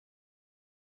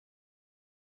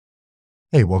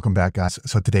Hey, welcome back, guys.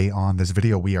 So today on this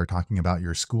video, we are talking about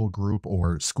your school group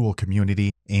or school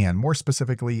community. And more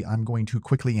specifically, I'm going to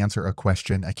quickly answer a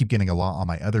question I keep getting a lot on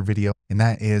my other video, and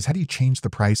that is, how do you change the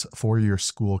price for your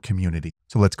school community?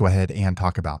 So let's go ahead and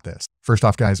talk about this. First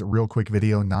off, guys, real quick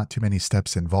video, not too many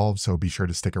steps involved, so be sure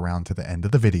to stick around to the end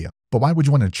of the video. But why would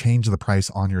you want to change the price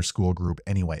on your school group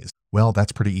anyways? Well,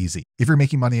 that's pretty easy. If you're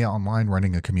making money online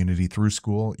running a community through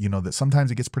Skool, you know that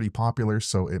sometimes it gets pretty popular,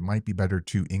 so it might be better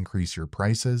to increase your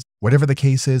prices. Whatever the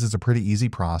case is, it's a pretty easy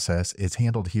process. It's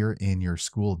handled here in your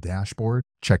Skool dashboard.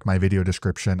 Check my video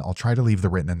description. I'll try to leave the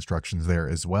written instructions there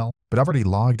as well. But I've already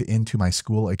logged into my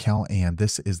Skool account, and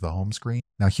this is the home screen.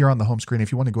 Now here on the home screen,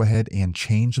 if you want to go ahead and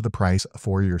change the price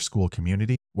for your school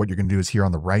community, what you're going to do is here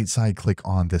on the right side, click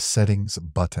on the settings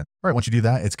button. All right, once you do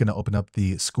that, it's going to open up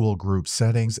the school group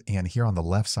settings. And here on the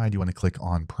left side, you want to click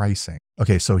on pricing.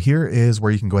 Okay, so here is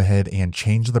where you can go ahead and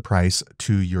change the price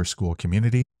to your school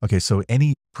community. Okay, so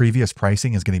any previous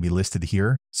pricing is going to be listed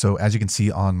here. So as you can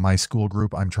see on my school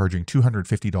group, I'm charging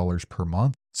 $250 per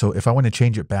month. So if I want to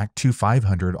change it back to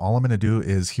 $500, all I'm going to do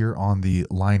is here on the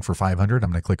line for $500, I'm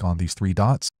going to click on these three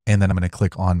dots, and then I'm going to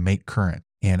click on make current.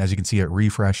 And as you can see, it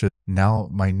refreshes. Now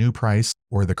my new price,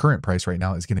 or the current price right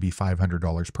now, is going to be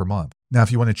 $500 per month. Now,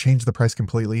 if you want to change the price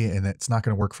completely and it's not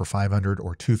going to work for $500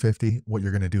 or $250, what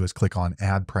you're going to do is click on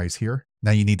add price here.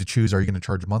 Now you need to choose, are you going to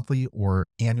charge monthly or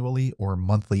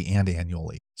monthly and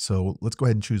annually? So let's go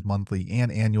ahead and choose monthly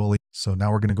and annually. So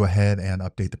now we're going to go ahead and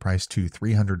update the price to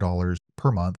 $300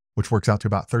 per month, which works out to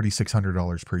about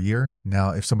 $3,600 per year.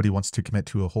 Now, if somebody wants to commit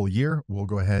to a whole year, we'll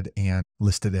go ahead and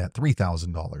list it at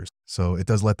 $3,000. So it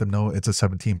does let them know it's a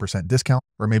 17% discount,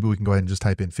 or maybe we can go ahead and just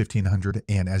type in 1,500.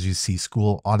 And as you see,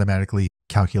 Skool automatically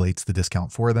calculates the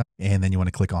discount for them. And then you want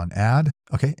to click on add.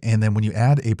 Okay. And then when you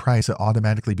add a price, it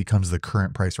automatically becomes the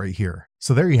current price right here.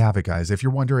 So there you have it, guys. If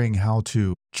you're wondering how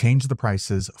to change the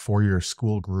prices for your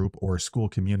school group or school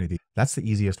community, that's the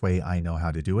easiest way I know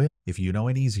how to do it. If you know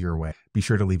an easier way, be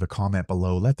sure to leave a comment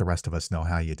below. Let the rest of us know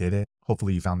how you did it.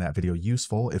 Hopefully you found that video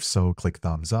useful. If so, click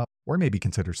thumbs up or maybe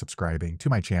consider subscribing to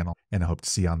my channel, and I hope to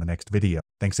see you on the next video.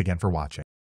 Thanks again for watching.